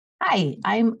Hi,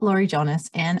 I'm Lori Jonas,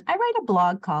 and I write a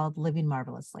blog called Living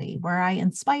Marvelously, where I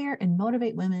inspire and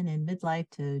motivate women in midlife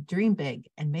to dream big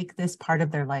and make this part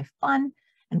of their life fun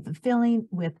and fulfilling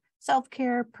with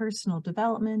self-care, personal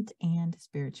development, and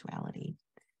spirituality.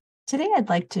 Today, I'd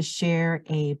like to share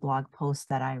a blog post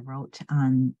that I wrote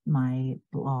on my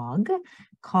blog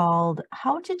called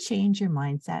How to Change Your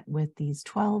Mindset with These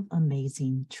 12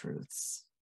 Amazing Truths.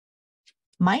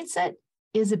 Mindset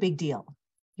is a big deal.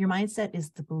 Your mindset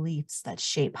is the beliefs that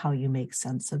shape how you make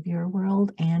sense of your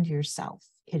world and yourself.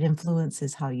 It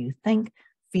influences how you think,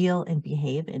 feel, and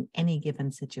behave in any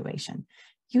given situation.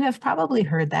 You have probably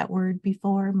heard that word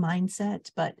before,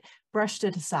 mindset, but brushed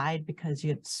it aside because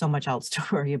you have so much else to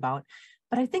worry about.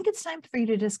 But I think it's time for you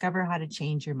to discover how to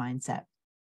change your mindset.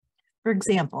 For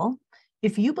example,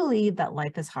 if you believe that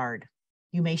life is hard,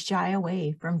 you may shy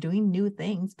away from doing new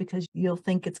things because you'll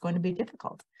think it's going to be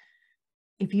difficult.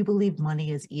 If you believe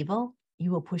money is evil,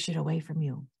 you will push it away from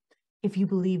you. If you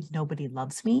believe nobody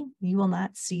loves me, you will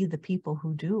not see the people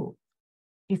who do.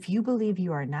 If you believe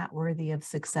you are not worthy of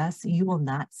success, you will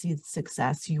not see the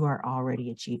success you are already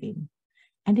achieving.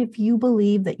 And if you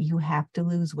believe that you have to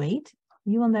lose weight,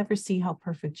 you will never see how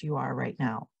perfect you are right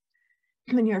now.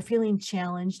 When you're feeling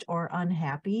challenged or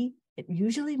unhappy, it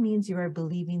usually means you are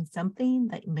believing something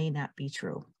that may not be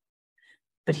true.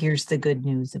 But here's the good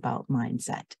news about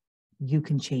mindset. You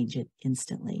can change it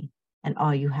instantly. And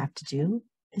all you have to do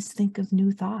is think of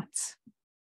new thoughts.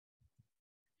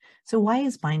 So why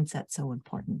is mindset so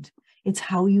important? It's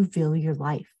how you feel your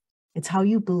life. It's how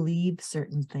you believe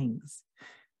certain things.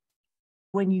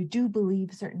 When you do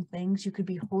believe certain things, you could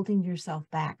be holding yourself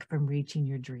back from reaching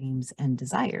your dreams and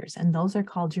desires. And those are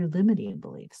called your limiting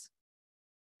beliefs.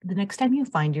 The next time you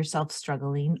find yourself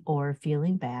struggling or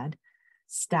feeling bad,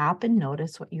 stop and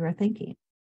notice what you are thinking.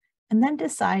 And then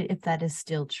decide if that is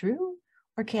still true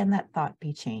or can that thought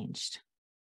be changed.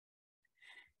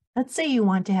 Let's say you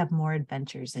want to have more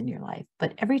adventures in your life,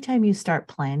 but every time you start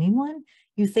planning one,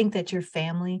 you think that your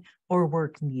family or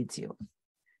work needs you.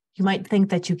 You might think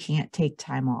that you can't take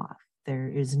time off. There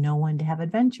is no one to have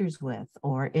adventures with,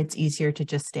 or it's easier to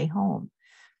just stay home.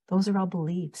 Those are all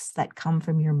beliefs that come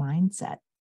from your mindset.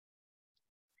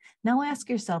 Now ask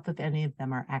yourself if any of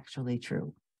them are actually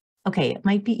true. Okay, it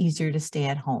might be easier to stay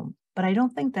at home, but I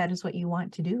don't think that is what you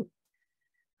want to do.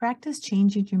 Practice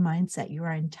changing your mindset. You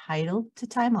are entitled to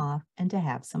time off and to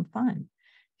have some fun.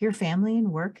 Your family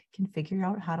and work can figure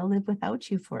out how to live without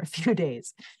you for a few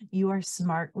days. You are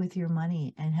smart with your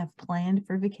money and have planned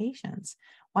for vacations.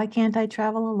 Why can't I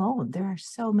travel alone? There are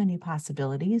so many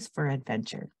possibilities for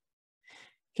adventure.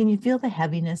 Can you feel the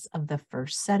heaviness of the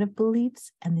first set of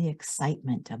beliefs and the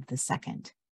excitement of the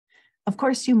second? Of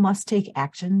course, you must take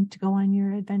action to go on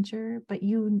your adventure, but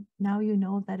now you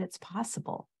know that it's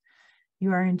possible.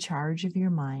 You are in charge of your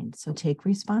mind, so take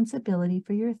responsibility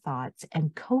for your thoughts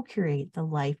and co-create the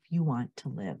life you want to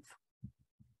live.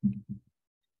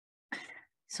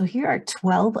 So here are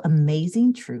 12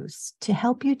 amazing truths to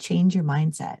help you change your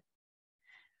mindset.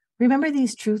 Remember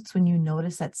these truths when you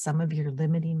notice that some of your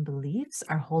limiting beliefs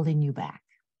are holding you back.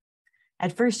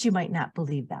 At first, you might not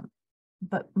believe them.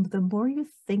 But the more you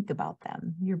think about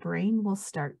them, your brain will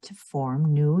start to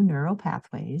form new neural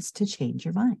pathways to change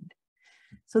your mind.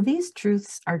 So these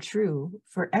truths are true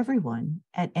for everyone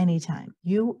at any time.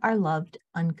 You are loved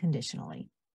unconditionally.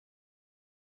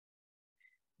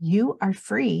 You are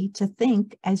free to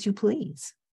think as you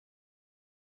please.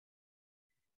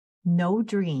 No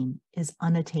dream is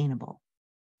unattainable.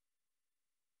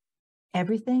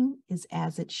 Everything is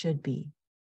as it should be.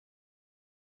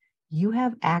 You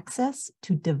have access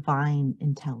to divine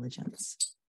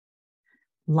intelligence.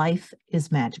 Life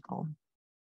is magical.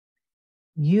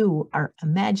 You are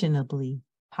imaginably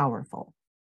powerful.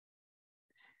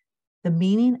 The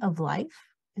meaning of life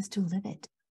is to live it.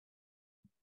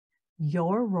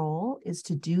 Your role is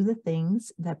to do the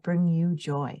things that bring you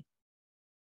joy.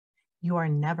 You are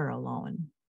never alone.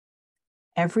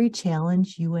 Every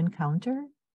challenge you encounter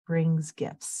brings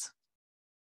gifts.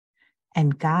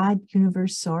 And God,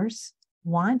 Universe Source,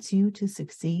 wants you to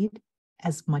succeed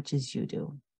as much as you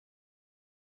do.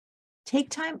 Take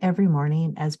time every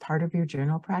morning as part of your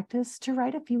journal practice to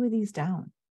write a few of these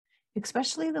down,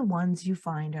 especially the ones you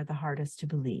find are the hardest to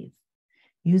believe.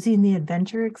 Using the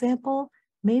adventure example,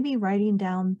 maybe writing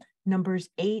down numbers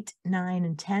 8, 9,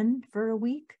 and 10 for a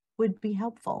week would be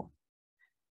helpful.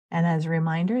 And as a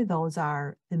reminder, those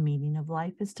are the meaning of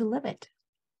life is to live it.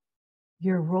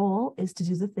 Your role is to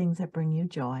do the things that bring you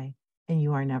joy, and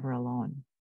you are never alone.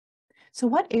 So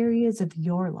what areas of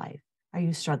your life are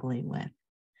you struggling with?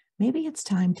 Maybe it's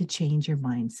time to change your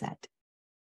mindset.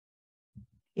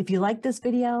 If you like this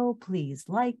video, please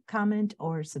like, comment,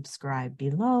 or subscribe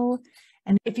below.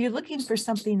 And if you're looking for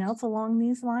something else along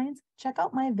these lines, check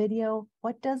out my video,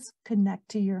 What Does Connect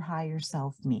to Your Higher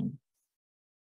Self Mean?